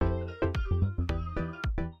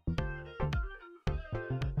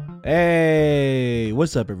Hey,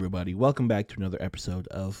 what's up, everybody? Welcome back to another episode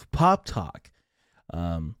of Pop Talk.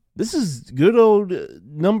 This is good old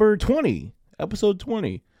number 20, episode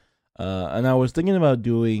 20. And I was thinking about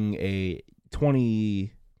doing a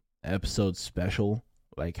 20 episode special,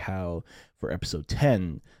 like how for episode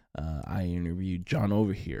 10, I interviewed John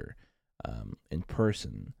over here in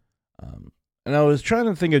person. And I was trying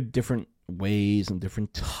to think of different ways and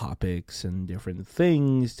different topics and different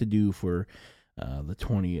things to do for the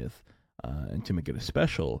 20th, and to make it a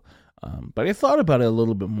special. But I thought about it a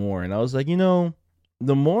little bit more, and I was like,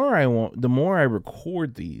 the more I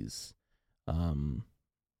record these,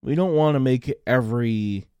 we don't want to make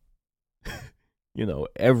every,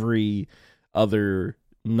 every other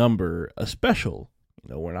number a special.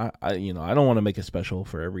 We're not, I don't want to make a special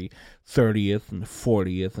for every 30th and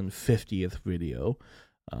 40th and 50th video.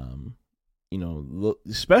 The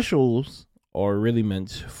specials are really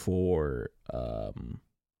meant for,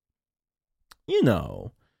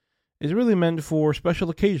 it's really meant for special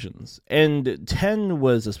occasions. And 10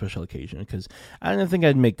 was a special occasion because I didn't think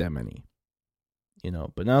I'd make that many.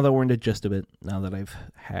 But now that we're in the gist of it, now that I've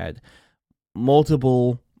had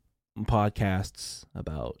multiple podcasts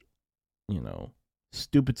about,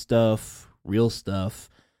 stupid stuff, real stuff,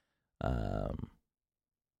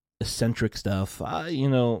 eccentric stuff,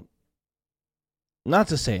 not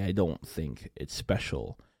to say I don't think it's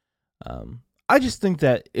special. I just think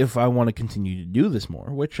that if I want to continue to do this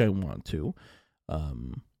more, which I want to,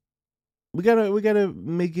 we gotta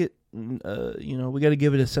make it, we gotta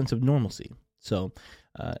give it a sense of normalcy. So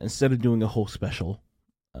instead of doing a whole special,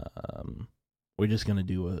 we're just gonna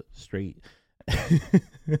do a straight,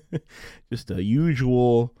 just a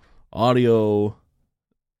usual audio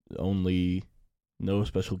only, no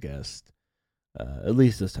special guest, at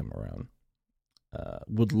least this time around.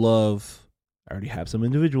 I already have some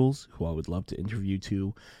individuals who I would love to interview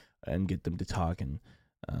too and get them to talk, and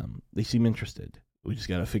they seem interested. We just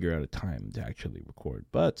got to figure out a time to actually record.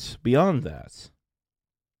 But beyond that,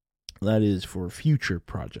 that is for future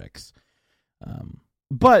projects.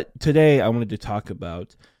 But today I wanted to talk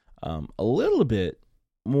about a little bit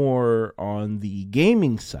more on the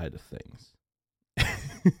gaming side of things.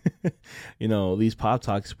 These pop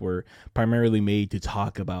talks were primarily made to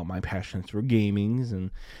talk about my passions for gamings,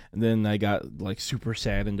 and then I got like super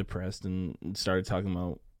sad and depressed and started talking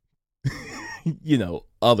about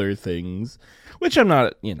other things, which I'm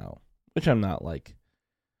not like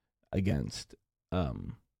against. But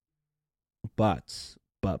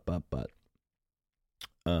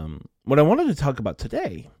what I wanted to talk about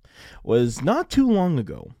today was not too long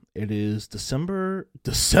ago. It is December,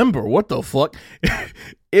 what the fuck?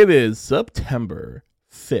 It is September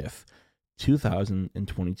 5th,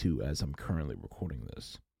 2022, as I'm currently recording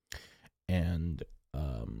this. And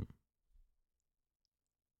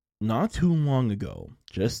not too long ago,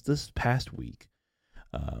 just this past week,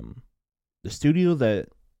 the studio that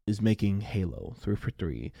is making Halo 3 for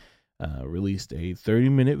 3 released a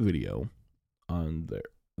 30-minute video on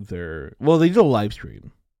their they did a live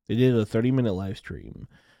stream. They did a 30-minute live stream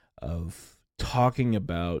of talking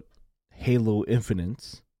about Halo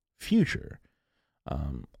Infinite's future,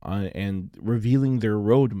 and revealing their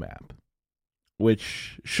roadmap,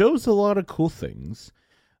 which shows a lot of cool things.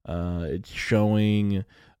 It's showing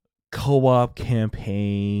co-op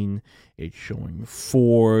campaign, it's showing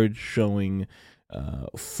Forge, showing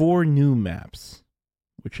 4 new maps,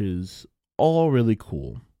 which is all really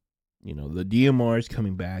cool. The DMR is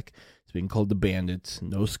coming back. It's being called the Bandits,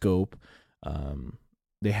 no scope.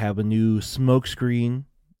 They have a new smoke screen,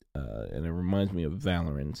 and it reminds me of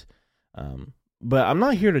Valorant. But I'm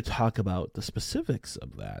not here to talk about the specifics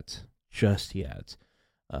of that just yet.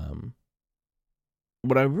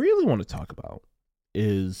 What I really want to talk about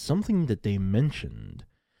is something that they mentioned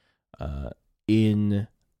in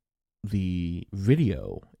the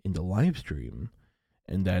video, in the live stream,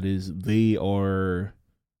 and that is they are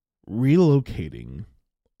relocating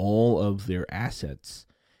all of their assets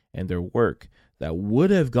and their work that would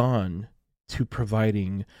have gone to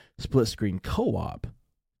providing split screen co-op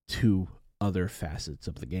to other facets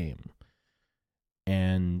of the game.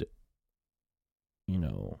 And,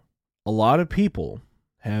 a lot of people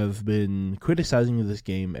have been criticizing this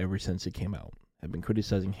game ever since it came out, have been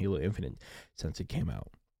criticizing Halo Infinite since it came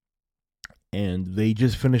out. And they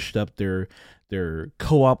just finished up their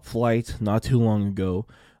co-op flight not too long ago,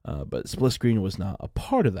 but split screen was not a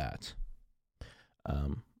part of that.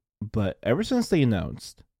 But ever since they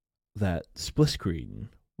announced that split screen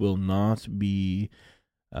will not be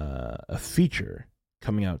a feature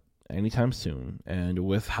coming out anytime soon, and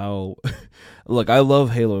with how look, I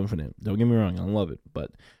love Halo Infinite, don't get me wrong, I love it,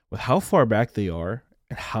 but with how far back they are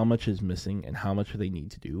and how much is missing and how much they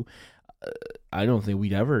need to do, I don't think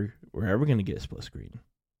we're ever going to get a split screen.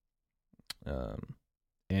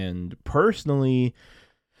 And personally,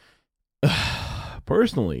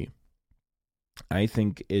 I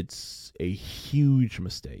think it's a huge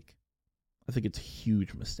mistake.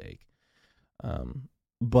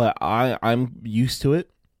 But I'm used to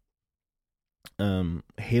it.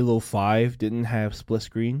 Halo 5 didn't have split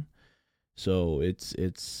screen, so it's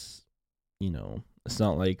it's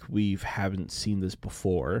not like we haven't seen this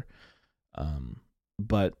before.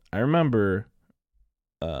 But I remember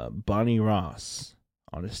Bonnie Ross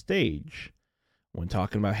on a stage when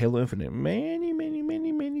talking about Halo Infinite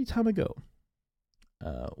many time ago,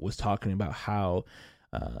 was talking about how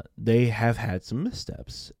they have had some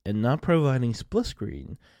missteps, and not providing split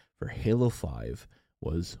screen for Halo 5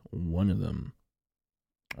 was one of them.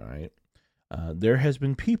 All right. There has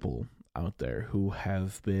been people out there who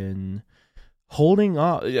have been holding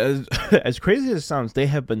off, as crazy as it sounds, they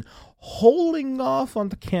have been holding off on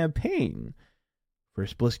the campaign for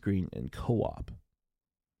split screen and co-op.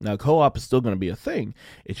 Now, co-op is still going to be a thing.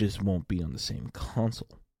 It just won't be on the same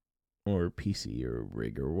console or PC or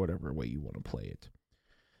rig or whatever way you want to play it.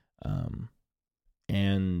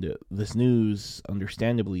 And this news,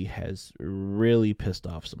 understandably, has really pissed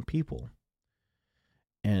off some people.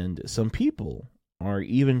 And some people are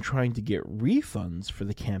even trying to get refunds for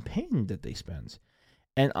the campaign that they spent.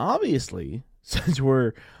 And obviously, since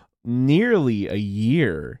we're nearly a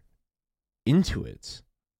year into it,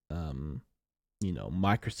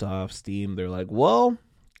 Microsoft, Steam, they're like, well,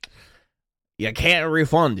 you can't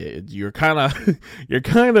refund it. You're kind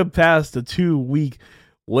of past the 2-week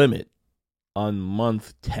limit on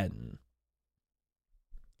month 10,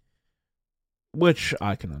 which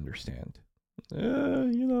I can understand.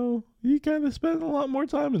 You kind of spent a lot more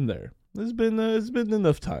time in there. It's been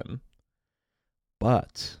enough time.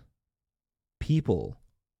 But people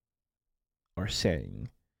are saying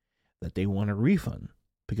that they want a refund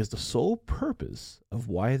because the sole purpose of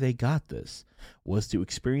why they got this was to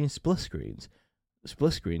experience split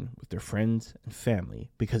screen with their friends and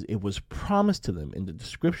family, because it was promised to them in the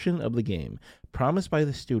description of the game, promised by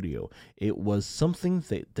the studio. It was something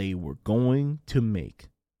that they were going to make.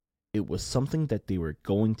 It was something that they were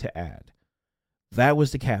going to add. That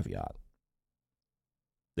was the caveat.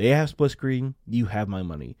 They have split screen, you have my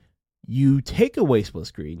money. You take away split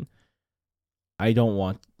screen, I don't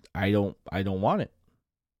want it.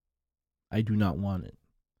 I do not want it.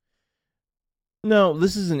 No,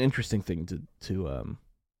 this is an interesting thing to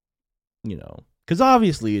because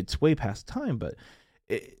obviously it's way past time, but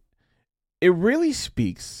it really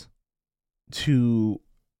speaks to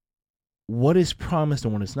what is promised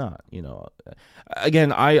and what is not.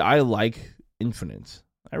 Again, I like Infinite.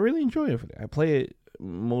 I really enjoy Infinite. I play it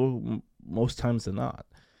most times than not.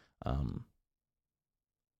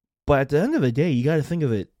 But at the end of the day, you got to think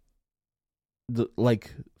of it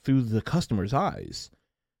through the customer's eyes.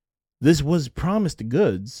 This was promised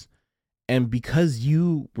goods, and because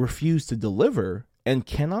you refuse to deliver and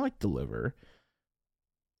cannot deliver,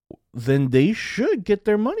 then they should get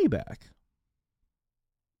their money back.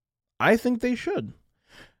 I think they should.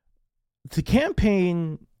 The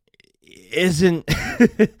campaign isn't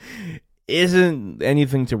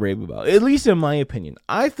anything to rave about, at least in my opinion.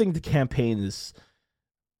 I think the campaign is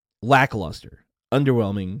lackluster,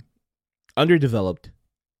 underwhelming, underdeveloped,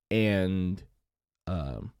 and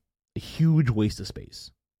a huge waste of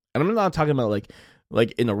space. And I'm not talking about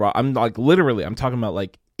like in a raw. I'm talking about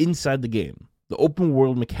like inside the game. The open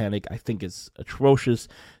world mechanic, I think, is atrocious.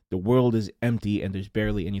 The world is empty, and there's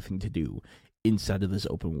barely anything to do inside of this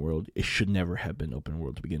open world. It should never have been open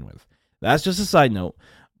world to begin with. That's just a side note.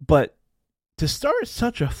 But to start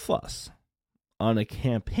such a fuss on a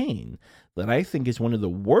campaign that I think is one of the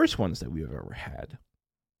worst ones that we've ever had.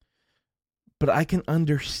 But I can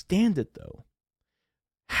understand it, though.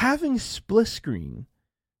 Having split screen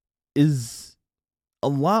is a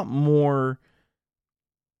lot more.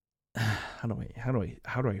 How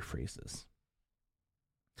do I phrase this?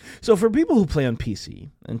 So for people who play on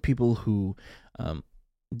PC and people who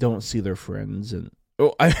don't see their friends and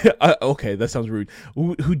okay, that sounds rude.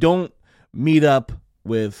 Who don't meet up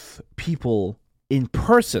with people in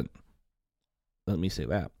person. Let me say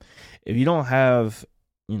that. If you don't have,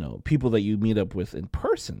 people that you meet up with in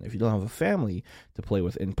person, if you don't have a family to play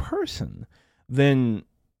with in person, then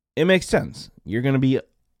it makes sense. You're going to be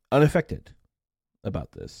unaffected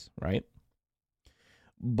about this, right?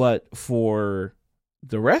 But for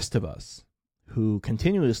the rest of us who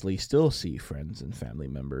continuously still see friends and family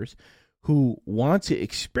members who want to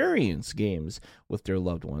experience games with their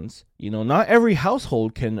loved ones. Not every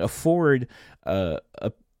household can afford a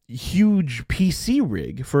huge PC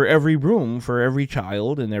rig for every room, for every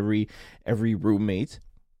child and every roommate.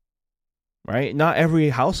 Right? Not every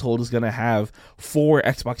household is going to have 4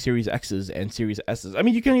 Xbox Series X's and Series S's. I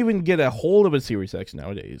mean, you can't even get a hold of a Series X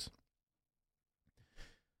nowadays.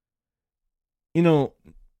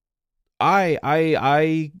 I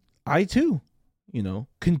too,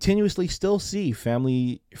 continuously still see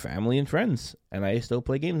family and friends, and I still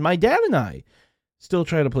play games. My dad and I still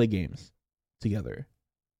try to play games together.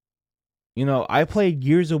 I played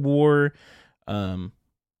Gears of War.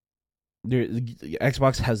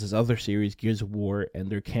 Xbox has this other series, Gears of War, and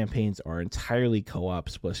their campaigns are entirely co-op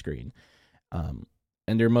split screen. And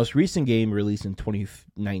their most recent game, released in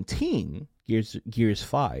 2019, Gears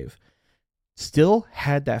 5, still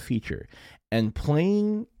had that feature. And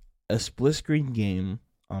playing a split screen game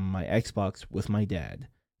on my Xbox with my dad,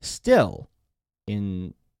 still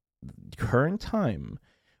in current time,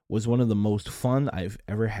 was one of the most fun I've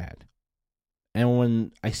ever had. And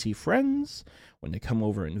when I see friends, when they come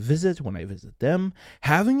over and visit, when I visit them,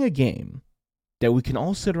 having a game that we can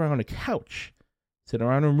all sit around a couch, sit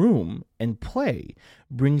around a room, and play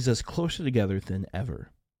brings us closer together than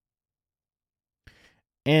ever.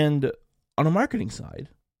 And on a marketing side,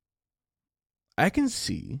 I can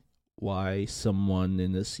see why someone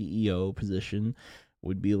in the CEO position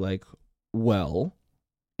would be like, well,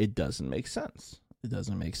 it doesn't make sense. It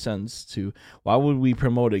doesn't make sense why would we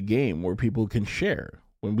promote a game where people can share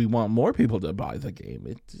when we want more people to buy the game?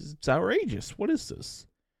 It's outrageous. What is this?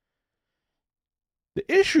 The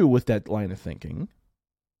issue with that line of thinking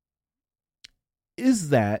is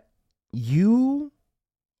that you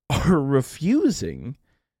are refusing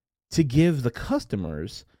to give the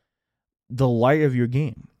customers the light of your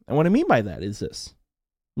game. And what I mean by that is this.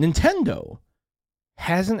 Nintendo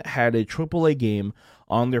hasn't had a AAA game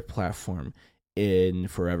on their platform in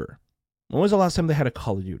forever. When was the last time they had a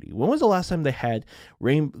Call of Duty? When was the last time they had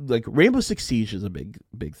Rainbow Six Siege is a big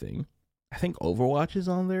thing. I think Overwatch is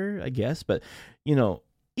on there, I guess. But,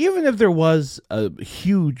 even if there was a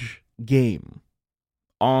huge game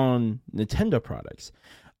on Nintendo products,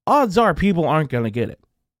 odds are people aren't going to get it.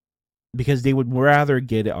 Because they would rather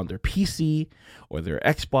get it on their PC or their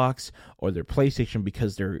Xbox or their PlayStation,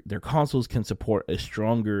 because their consoles can support a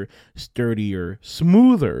stronger, sturdier,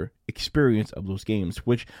 smoother experience of those games,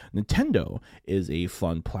 which Nintendo is a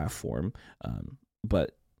fun platform,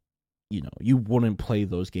 but you wouldn't play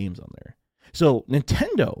those games on there. So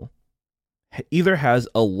Nintendo either has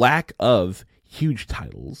a lack of huge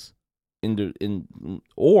titles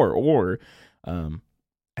or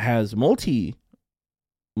has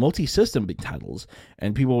multi-system big titles,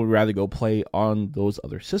 and people would rather go play on those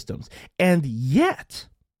other systems. And yet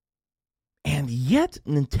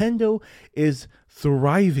Nintendo is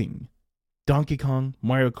thriving. Donkey Kong,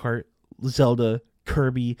 Mario Kart, Zelda,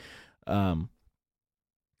 Kirby,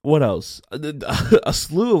 what else? A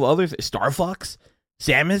slew of other Star Fox,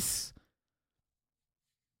 Samus,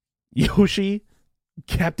 Yoshi,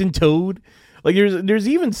 Captain Toad. Like there's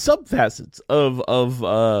even subfacets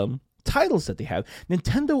of titles that they have.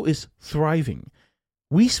 Nintendo is thriving.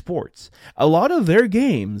 Wii Sports, a lot of their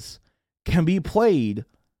games can be played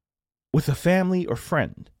with a family or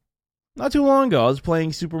friend. Not too long ago, I was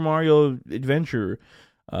playing Super Mario Adventure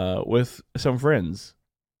with some friends.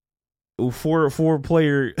 Four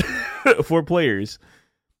players.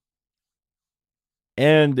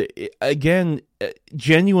 And again,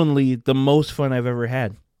 genuinely the most fun I've ever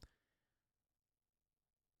had.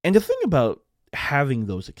 And the thing about having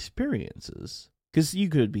those experiences, because you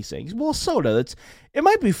could be saying, well, Soda, it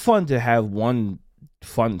might be fun to have one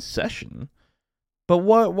fun session, but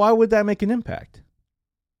why would that make an impact?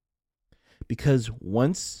 Because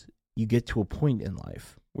once you get to a point in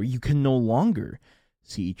life where you can no longer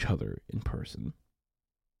see each other in person,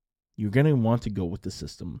 you're going to want to go with the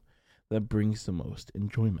system that brings the most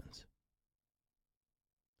enjoyment.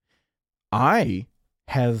 I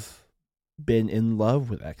have been in love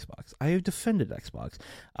with Xbox. I have defended Xbox.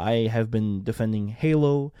 I have been defending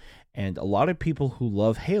Halo, and a lot of people who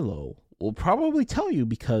love Halo will probably tell you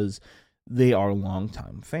because they are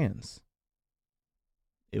longtime fans.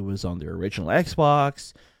 It was on their original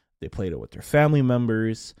Xbox. They played it with their family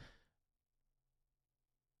members.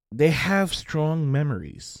 They have strong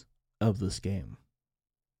memories of this game,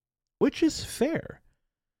 which is fair.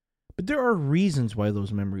 But there are reasons why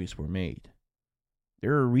those memories were made.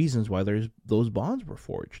 There are reasons why those bonds were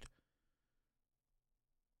forged.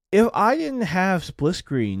 If I didn't have split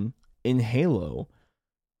screen in Halo,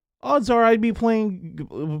 odds are I'd be playing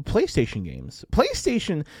PlayStation games.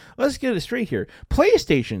 PlayStation, let's get it straight here.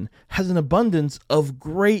 PlayStation has an abundance of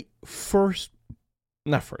great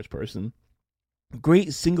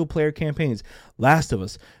great single player campaigns. Last of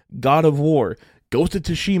Us, God of War, Ghost of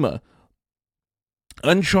Tsushima,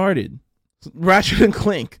 Uncharted, Ratchet and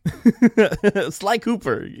Clank, Sly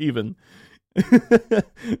Cooper, even.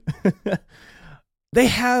 They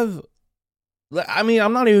have, I mean,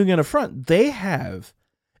 I'm not even going to front. They have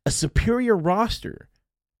a superior roster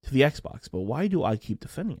to the Xbox. But why do I keep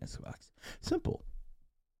defending Xbox? Simple.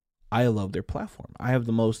 I love their platform. I have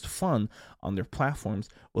the most fun on their platforms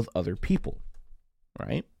with other people,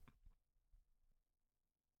 right?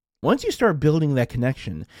 Once you start building that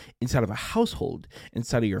connection inside of a household,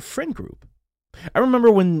 inside of your friend group, I remember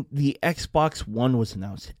when the Xbox One was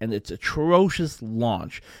announced and its atrocious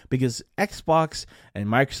launch because Xbox and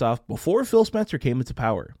Microsoft, before Phil Spencer came into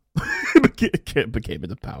power,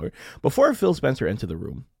 before Phil Spencer entered the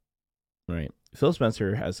room, right? Phil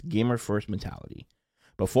Spencer has gamer first mentality.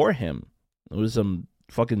 Before him, it was some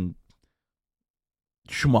fucking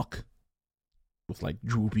schmuck with like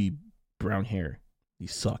droopy brown hair. He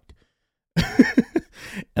sucked.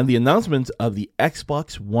 And the announcement of the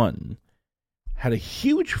Xbox One had a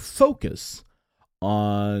huge focus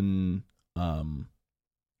on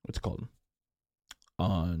what's it called?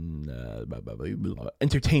 On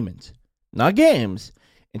entertainment. Not games,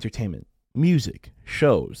 entertainment, music,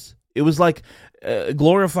 shows. It was like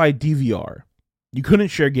glorified DVR. You couldn't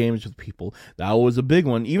share games with people. That was a big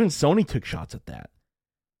one. Even Sony took shots at that.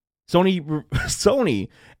 Sony,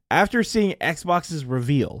 after seeing Xbox's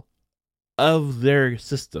reveal of their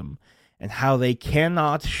system and how they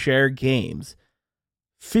cannot share games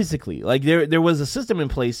physically, like there was a system in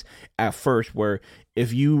place at first where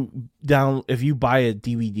if you buy a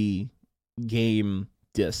DVD game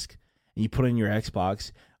disc and you put it in your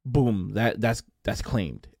Xbox, boom, that's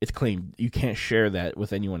claimed. It's claimed. You can't share that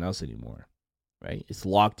with anyone else anymore. Right? It's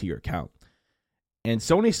locked to your account. And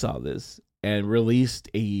Sony saw this and released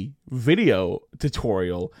a video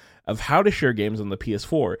tutorial of how to share games on the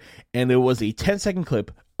PS4. And it was a 10-second clip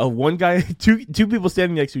of one guy, two people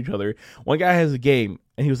standing next to each other. One guy has a game,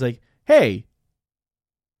 and he was like, "Hey,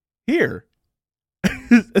 here."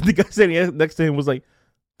 And the guy standing next to him was like,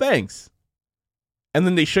 "Thanks." And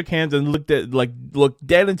then they shook hands and looked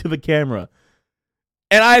dead into the camera.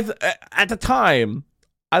 And at the time,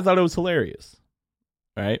 I thought it was hilarious.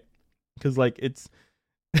 Right? Because like it's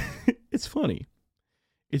it's funny.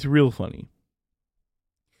 It's real funny.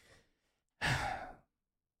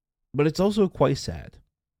 But it's also quite sad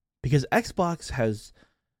because Xbox has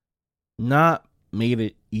not made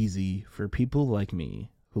it easy for people like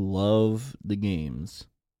me who love the games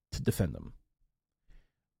to defend them.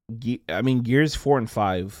 I mean, Gears 4 and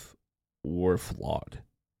 5 were flawed.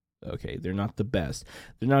 Okay, they're not the best.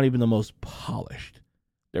 They're not even the most polished.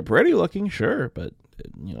 They're pretty looking, sure, but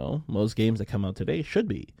you know, most games that come out today should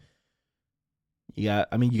be. You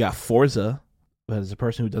got Forza, but as a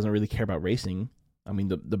person who doesn't really care about racing, I mean,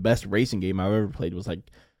 the best racing game I've ever played was like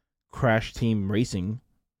Crash Team Racing.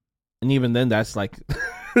 And even then, that's like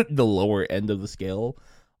the lower end of the scale.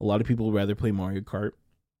 A lot of people would rather play Mario Kart.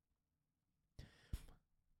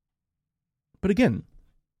 But again,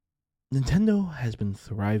 Nintendo has been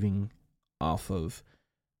thriving off of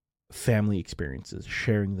family experiences,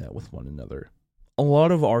 sharing that with one another. A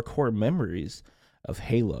lot of our core memories of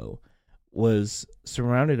Halo was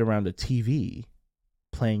surrounded around a TV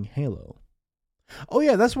playing Halo. Oh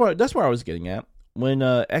yeah, that's where I was getting at. When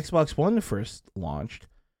Xbox One first launched,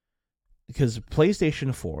 because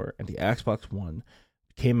PlayStation 4 and the Xbox One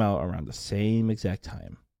came out around the same exact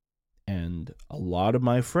time. And a lot of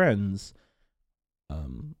my friends,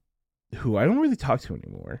 who I don't really talk to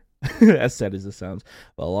anymore, as sad as it sounds,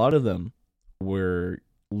 but a lot of them were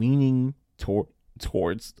leaning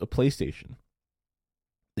towards a PlayStation.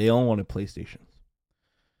 They all wanted PlayStations.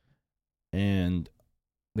 And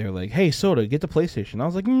they're like, "Hey, Soda, get the PlayStation." I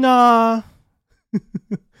was like, "Nah."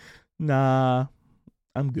 Nah,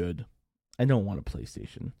 I'm good. I don't want a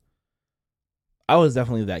PlayStation. I was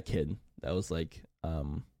definitely that kid that was like,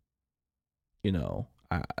 you know,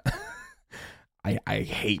 I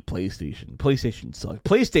hate PlayStation. PlayStation sucks.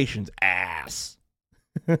 PlayStation's ass.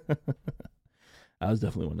 I was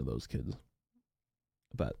definitely one of those kids.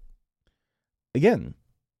 But again,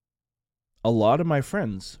 a lot of my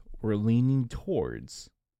friends were leaning towards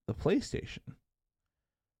the PlayStation.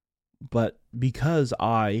 But because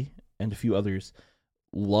I and a few others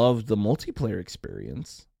loved the multiplayer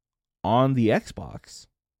experience on the Xbox,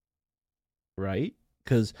 right?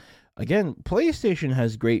 Because again, PlayStation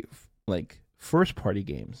has great like first party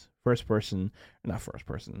games,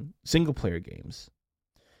 single player games.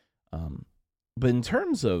 But in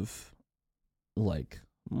terms of like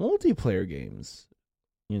multiplayer games,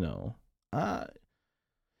 you know,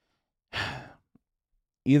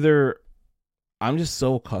 either I'm just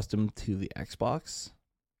so accustomed to the Xbox,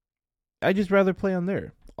 I just rather play on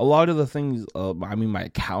there. A lot of the things, my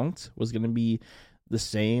account was going to be the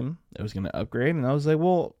same. It was going to upgrade. And I was like,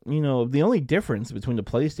 well, you know, the only difference between the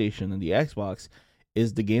PlayStation and the Xbox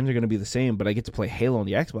is the games are going to be the same, but I get to play Halo on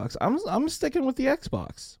the Xbox. I'm sticking with the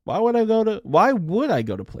Xbox. Why would I go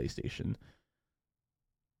to PlayStation?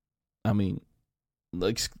 I mean,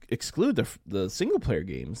 exclude the single player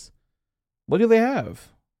games. What do they have?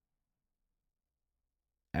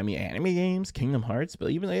 I mean, anime games, Kingdom Hearts,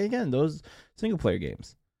 but even again, those single player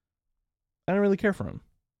games, I don't really care for them.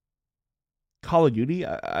 Call of Duty,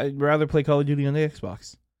 I'd rather play Call of Duty on the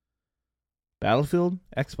Xbox. Battlefield,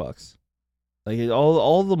 Xbox. Like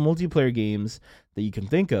all the multiplayer games that you can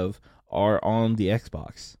think of are on the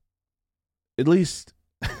Xbox. At least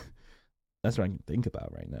that's what I can think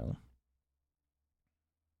about right now.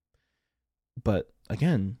 But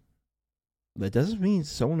again, that doesn't mean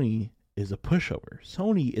Sony is a pushover.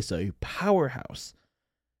 Sony is a powerhouse.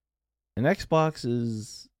 And Xbox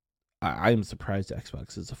is... I'm surprised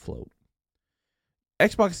Xbox is afloat.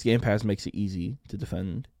 Xbox Game Pass makes it easy to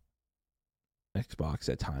defend Xbox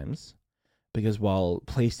at times. Because while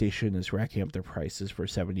PlayStation is racking up their prices for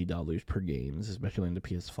 $70 per games, especially in the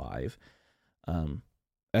PS5,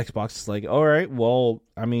 Xbox is like, all right, well,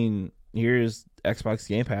 I mean, here's Xbox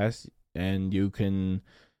Game Pass, and you can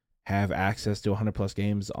have access to 100 plus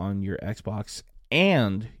games on your Xbox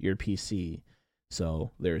and your PC.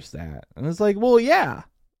 So there's that. And it's like, well, yeah.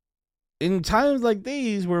 In times like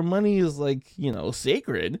these where money is like, you know,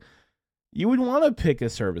 sacred, you would want to pick a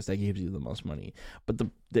service that gives you the most money. But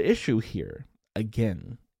the issue here,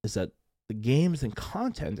 again, is that the games and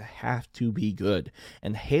content have to be good.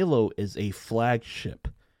 And Halo is a flagship.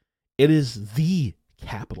 It is the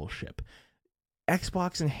capital ship.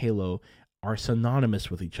 Xbox and Halo are synonymous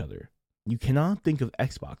with each other. You cannot think of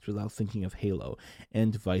Xbox without thinking of Halo,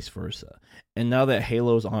 and vice versa. And now that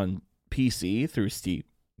Halo's on PC through Steam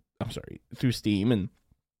and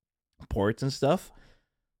ports and stuff,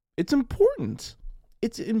 it's important.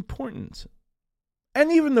 It's important.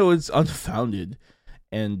 And even though it's unfounded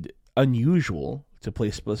and unusual to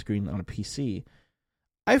play split screen on a PC,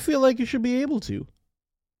 I feel like you should be able to.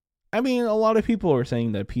 I mean, a lot of people are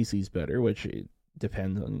saying that PC is better, which it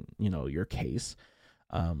depends on, you know, your case.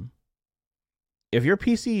 If your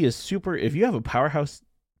PC is if you have a powerhouse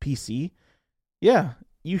PC, yeah,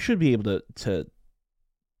 you should be able to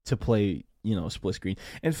play, you know, split screen.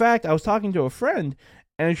 In fact, I was talking to a friend,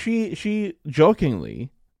 and she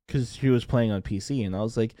jokingly, because she was playing on PC, and I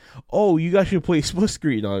was like, "Oh, you guys should play split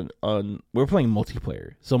screen on." We're playing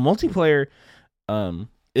multiplayer, so multiplayer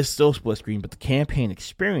is still split screen, but the campaign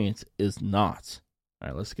experience is not. All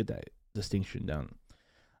right, let's get that distinction down.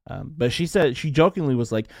 But she jokingly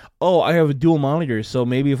was like, "Oh, I have a dual monitor, so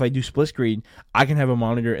maybe if I do split screen, I can have a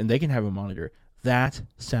monitor and they can have a monitor." That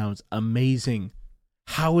sounds amazing.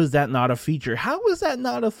 How is that not a feature? How is that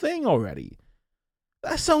not a thing already?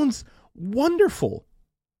 That sounds wonderful.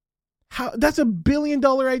 That's $1 billion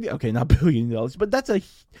idea. Okay, not $1 billion, but that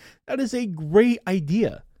is a great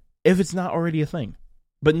idea if it's not already a thing.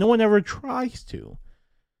 But no one ever tries to.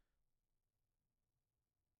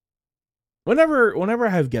 Whenever I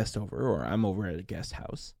have guests over, or I'm over at a guest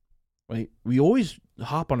house, right? We always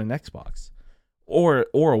hop on an Xbox, or a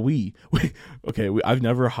Wii. I've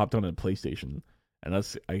never hopped on a PlayStation, and I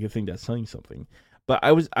think that's saying something. But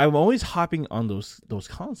I'm always hopping on those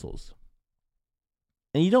consoles,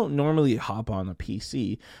 and you don't normally hop on a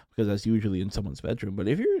PC because that's usually in someone's bedroom. But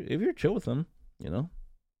if you're chill with them, you know,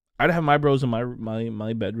 I'd have my bros in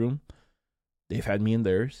my bedroom. They've had me in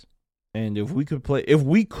theirs, and if we could play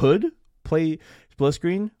split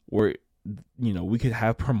screen where, you know, we could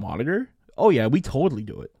have per monitor, oh yeah, we totally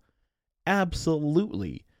do it.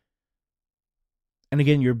 Absolutely. And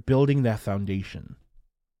again, you're building that foundation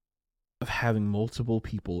of having multiple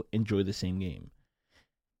people enjoy the same game.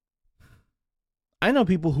 I know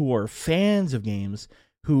people who are fans of games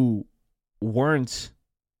who weren't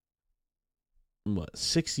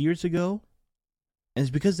 6 years ago, and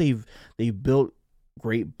it's because they've built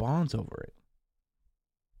great bonds over it.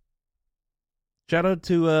 Shout out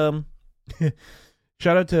to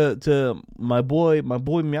my boy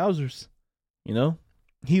Meowsers. You know,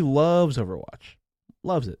 he loves Overwatch,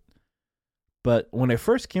 loves it. But when it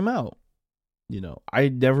first came out, you know, I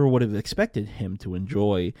never would have expected him to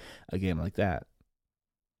enjoy a game like that.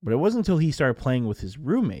 But it wasn't until he started playing with his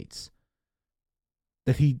roommates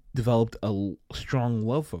that he developed a strong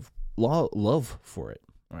love for it,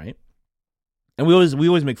 right? And we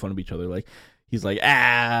always make fun of each other. Like, he's like,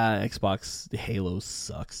 Xbox the Halo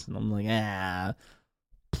sucks, and I'm like,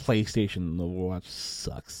 PlayStation Overwatch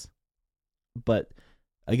sucks. But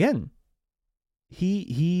again,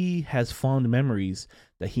 he has fond memories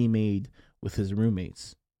that he made with his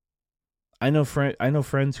roommates. I know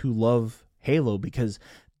friends who love Halo because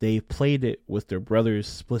they played it with their brothers,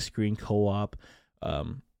 split screen co-op,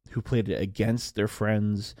 who played it against their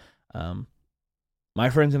friends. My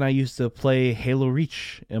friends and I used to play Halo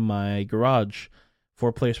Reach in my garage,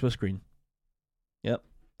 4-player split screen. Yep,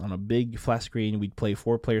 on a big flat screen, we'd play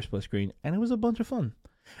 4-player split screen, and it was a bunch of fun.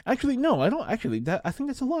 Actually, no, I don't. Actually, I think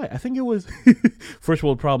that's a lie. I think it was first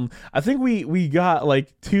world problem. I think we got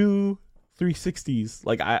like 2 360s.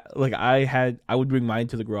 I would bring mine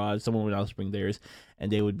to the garage. Someone would else bring theirs,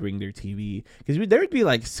 and they would bring their TV because there would be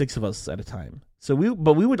like 6 of us at a time. So we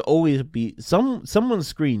would always be someone's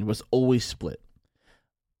screen was always split.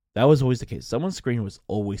 That was always the case. Someone's screen was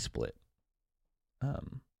always split.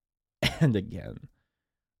 And again,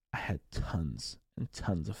 I had tons and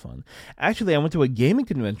tons of fun. Actually, I went to a gaming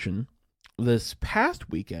convention this past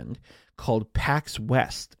weekend called PAX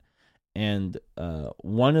West. And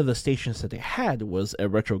one of the stations that they had was a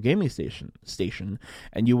retro gaming station,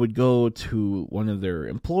 and you would go to one of their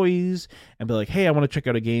employees and be like, "Hey, I want to check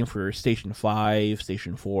out a game for Station 5,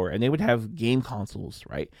 Station 4," and they would have game consoles,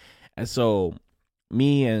 right? And so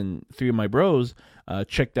me and 3 of my bros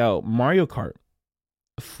checked out Mario Kart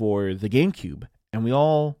for the GameCube, and we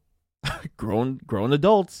all grown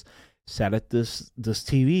adults sat at this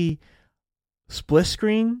TV split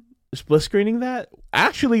screening that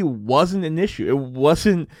actually wasn't an issue. It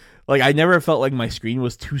wasn't like I never felt like my screen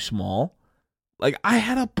was too small. Like, I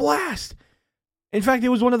had a blast. In fact, it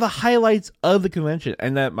was one of the highlights of the convention,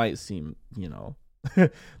 and that might seem,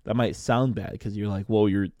 that might sound bad because you're like, well,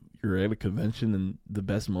 you're at a convention and the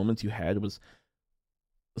best moments you had was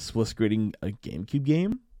split screening a GameCube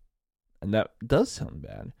game, and that does sound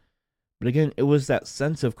bad. But again, it was that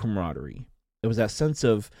sense of camaraderie. It was that sense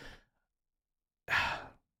of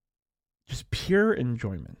just pure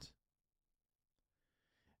enjoyment.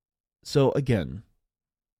 So again,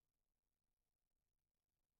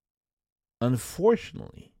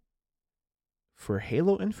 unfortunately, for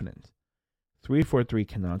Halo Infinite, 343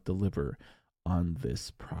 cannot deliver on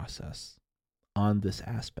this process, on this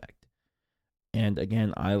aspect. And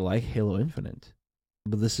again, I like Halo Infinite,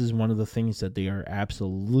 but this is one of the things that they are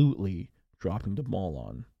absolutely dropping the ball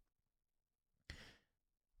on.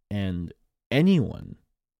 And anyone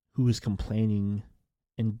who is complaining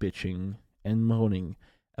and bitching and moaning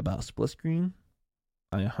about split screen,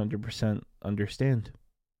 I 100% understand.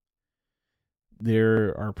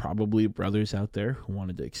 There are probably brothers out there who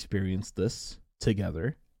wanted to experience this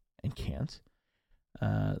together and can't.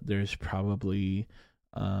 There's probably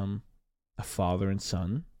a father and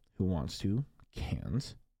son who wants to,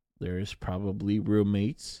 can't. There's probably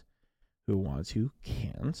roommates who want to,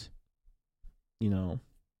 can't.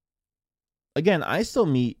 Again, I still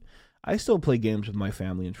play games with my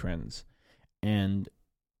family and friends, and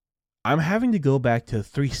I'm having to go back to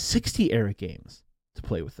 360 era games to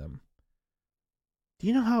play with them. Do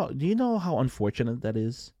you know how unfortunate that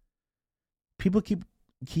is? People keep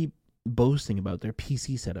boasting about their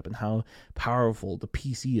PC setup and how powerful the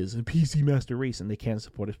PC is, the PC Master Race, and they can't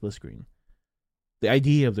support a split screen. The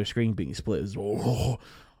idea of their screen being split is,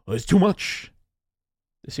 it's too much.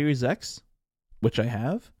 The Series X, which I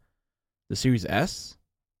have, the Series S,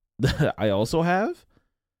 that I also have,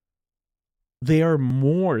 they are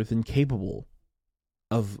more than capable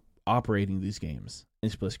of operating these games in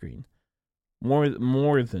split screen.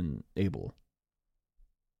 More than able.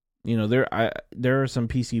 There are some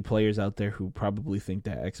PC players out there who probably think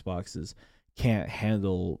that Xboxes can't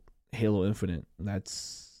handle Halo Infinite.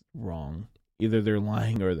 That's wrong. Either they're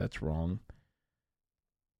lying or that's wrong.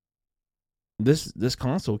 This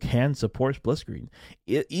console can support split screen.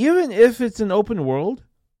 Even if it's an open world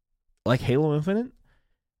like Halo Infinite,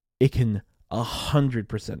 it can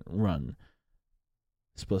 100% run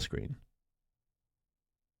split screen.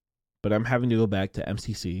 But I'm having to go back to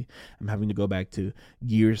MCC. I'm having to go back to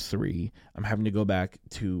Gears 3. I'm having to go back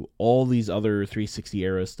to all these other 360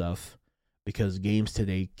 era stuff because games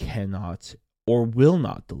today cannot or will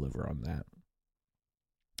not deliver on that.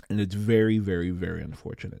 And it's very, very, very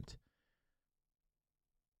unfortunate.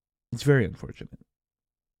 It's very unfortunate.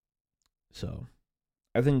 So,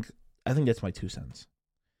 I think that's my 2 cents.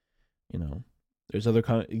 There's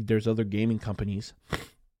other gaming companies.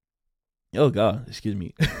 Oh God, excuse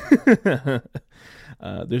me.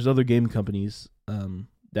 There's other game companies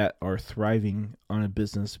that are thriving on a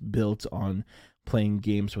business built on playing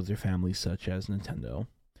games with their families, such as Nintendo.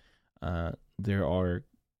 There are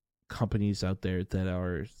companies out there that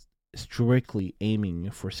are strictly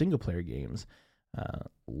aiming for single player games,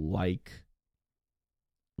 like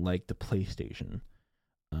the PlayStation.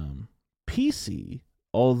 PC,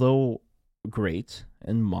 although great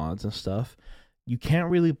and mods and stuff, you can't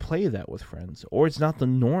really play that with friends, or it's not the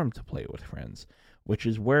norm to play with friends, which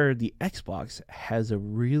is where the Xbox has a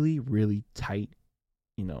really, really tight,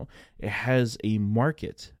 it has a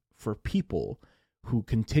market for people who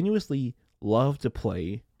continuously love to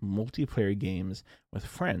play multiplayer games with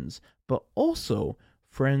friends, but also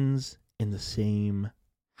friends in the same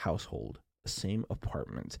household, same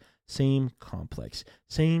apartment, same complex,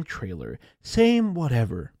 same trailer, same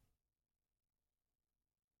whatever.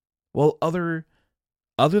 Well, other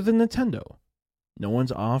than Nintendo, no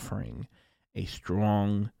one's offering a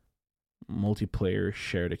strong multiplayer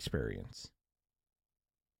shared experience.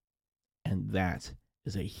 And that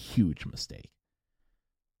is a huge mistake.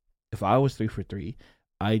 If I was 343,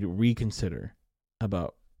 I'd reconsider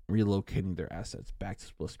about relocating their assets back to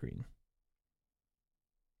split screen.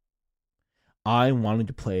 I wanted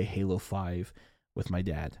to play Halo 5 with my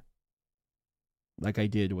dad, like I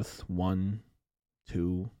did with 1,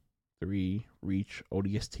 2, 3, Reach,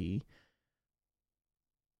 ODST.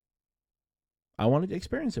 I wanted to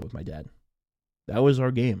experience it with my dad. That was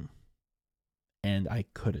our game. And I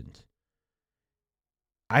couldn't.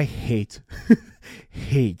 I hate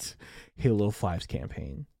Halo 5's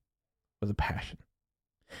campaign with a passion.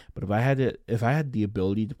 But if I had the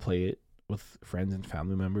ability to play it with friends and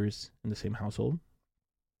family members in the same household,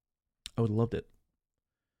 I would have loved it.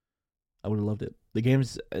 The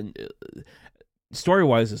game's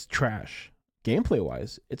story-wise is trash.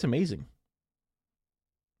 Gameplay-wise, it's amazing.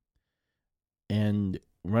 And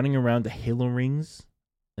running around the Halo rings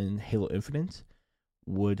in Halo Infinite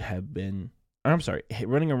would have been... I'm sorry,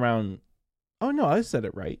 running around... Oh no, I said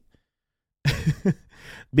it right.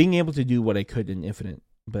 Being able to do what I could in Infinite,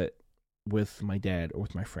 but with my dad or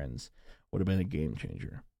with my friends, would have been a game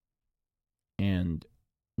changer. And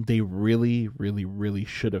they really, really, really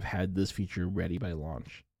should have had this feature ready by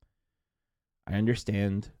launch. I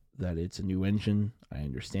understand that it's a new engine. I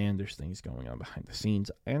understand there's things going on behind the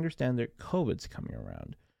scenes. I understand that COVID's coming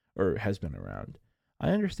around, or has been around.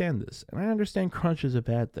 I understand this, and I understand crunch is a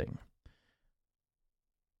bad thing.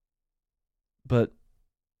 But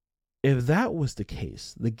if that was the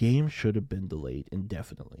case, the game should have been delayed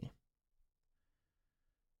indefinitely.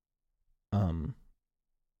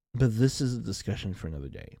 But this is a discussion for another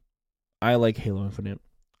day. I like Halo Infinite.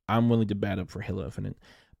 I'm willing to bat up for Halo Infinite.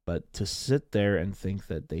 But to sit there and think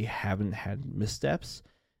that they haven't had missteps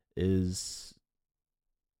is...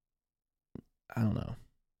 I don't know.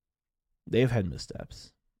 They've had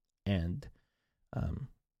missteps. And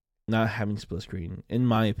not having split screen, in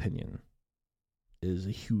my opinion, is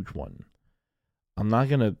a huge one. I'm not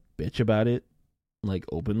going to bitch about it, like,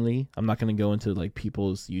 openly. I'm not going to go into, like,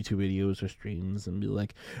 people's YouTube videos or streams and be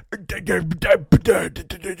like...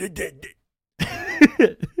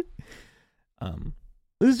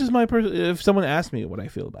 This is just my if someone asks me what I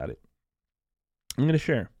feel about it, I'm going to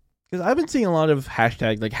share. Because I've been seeing a lot of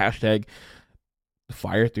hashtag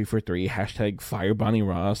Fire343, hashtag Fire Bonnie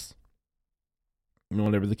Ross,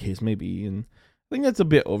 whatever the case may be. And I think that's a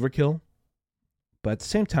bit overkill. But at the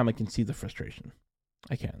same time, I can see the frustration.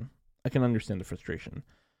 I can understand the frustration.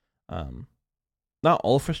 Not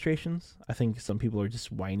all frustrations. I think some people are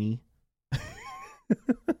just whiny.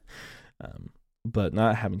 But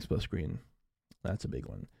not having split screen, that's a big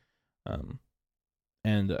one.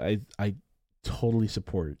 And I totally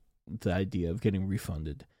support the idea of getting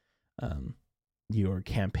refunded your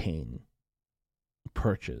campaign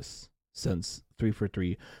purchase, since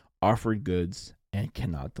 343 offered goods and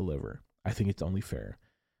cannot deliver. I think it's only fair.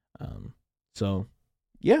 So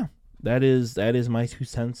yeah, that is my 2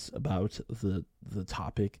 cents about the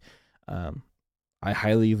topic. I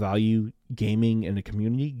highly value gaming in a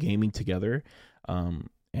community, gaming together,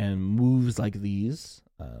 and moves like these,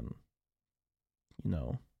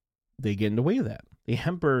 they get in the way of that. They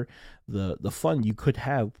hamper the fun you could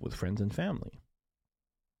have with friends and family.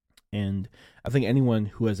 And I think anyone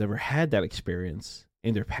who has ever had that experience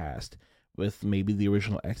in their past with maybe the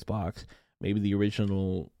original Xbox, maybe the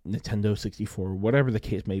original Nintendo 64, whatever the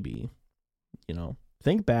case may be,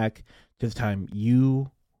 think back to the time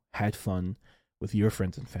you had fun with your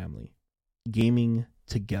friends and family, gaming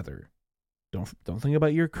together. Don't think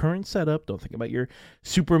about your current setup. Don't think about your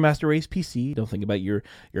Super Master Race PC. Don't think about your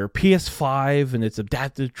PS5 and its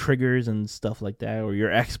adaptive triggers and stuff like that, or your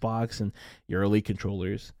Xbox and your Elite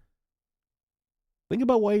controllers. Think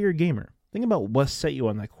about why you're a gamer. Think about what set you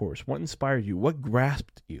on that course, what inspired you, what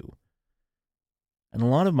grasped you. And a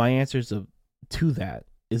lot of my answers to that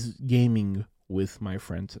is gaming with my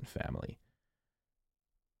friends and family.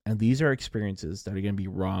 And these are experiences that are going to be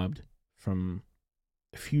robbed from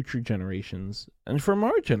future generations and from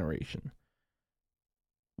our generation.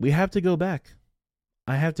 We have to go back.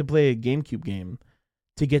 I have to play a GameCube game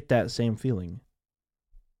to get that same feeling.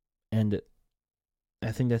 And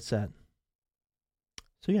I think that's sad.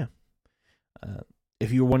 So yeah.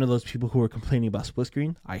 If you're one of those people who are complaining about split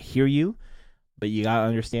screen, I hear you. But you gotta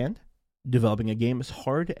understand, developing a game is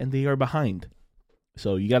hard, and they are behind.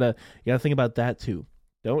 So you gotta think about that too.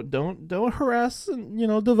 Don't harass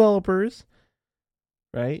developers,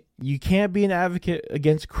 right? You can't be an advocate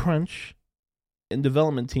against crunch in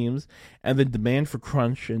development teams, and then demand for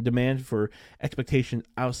crunch and demand for expectation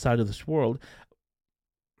outside of this world.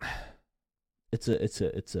 It's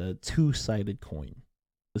a two-sided coin.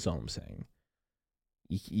 That's all I'm saying.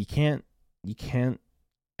 You can't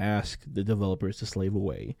ask the developers to slave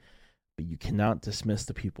away, but you cannot dismiss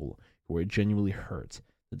the people who are genuinely hurt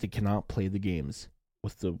that they cannot play the games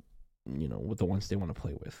with the ones they want to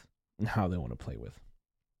play with and how they want to play with.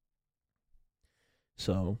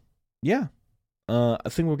 So yeah, I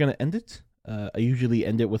think we're gonna end it. I usually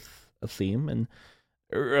end it with a theme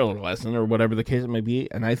or a lesson or whatever the case it may be,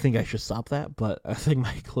 and I think I should stop that. But I think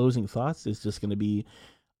my closing thoughts is just gonna be,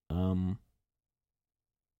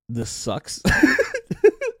 this sucks.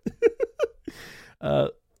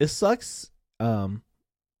 It sucks,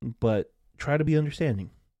 but try to be understanding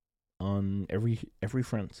on every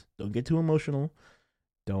front. Don't get too emotional.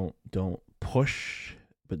 Don't push,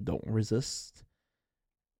 but don't resist.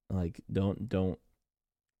 Like don't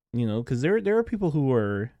because there are people who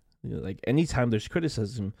are like, anytime there's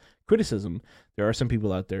criticism, there are some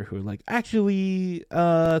people out there who are like, actually,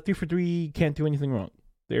 343 can't do anything wrong.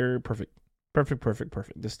 They're perfect.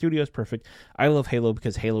 The studio is perfect. I love Halo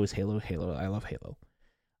because Halo is Halo. I love Halo.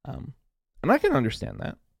 And I can understand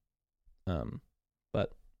that.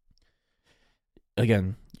 But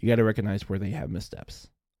again, you got to recognize where they have missteps.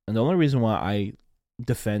 And the only reason why I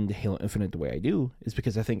defend Halo Infinite the way I do is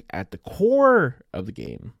because I think at the core of the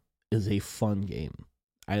game is a fun game.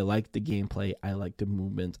 I like the gameplay. I like the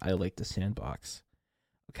movement. I like the sandbox.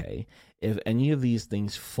 Okay. If any of these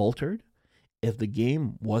things faltered, if the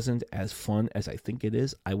game wasn't as fun as I think it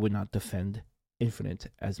is, I would not defend Infinite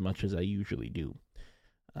as much as I usually do.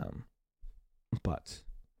 But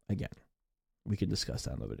again, we can discuss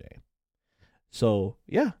that another day. So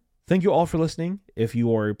yeah, thank you all for listening. If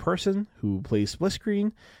you are a person who plays split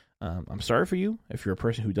screen, I'm sorry for you. If you're a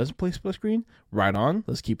person who doesn't play split screen, right on.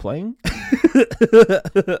 Let's keep playing.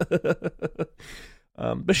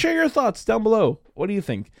 But share your thoughts down below. What do you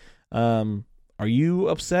think? Are you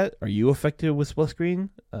upset? Are you affected with split screen?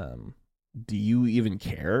 Do you even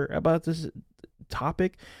care about this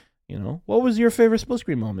topic? What was your favorite split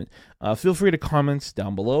screen moment? Feel free to comment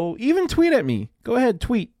down below. Even tweet at me. Go ahead,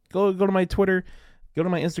 tweet. Go to my Twitter. Go to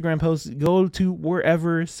my Instagram posts. Go to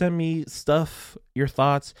wherever. Send me stuff, your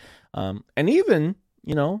thoughts, and even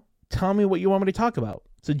tell me what you want me to talk about.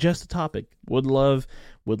 Suggest a topic. Would love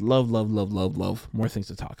more things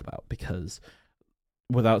to talk about, because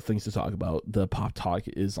without things to talk about, the Pop Talk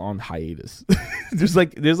is on hiatus. there's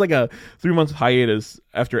like a 3-month hiatus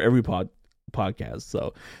after every podcast.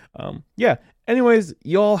 So yeah. Anyways,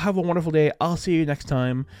 y'all have a wonderful day. I'll see you next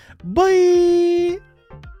time. Bye.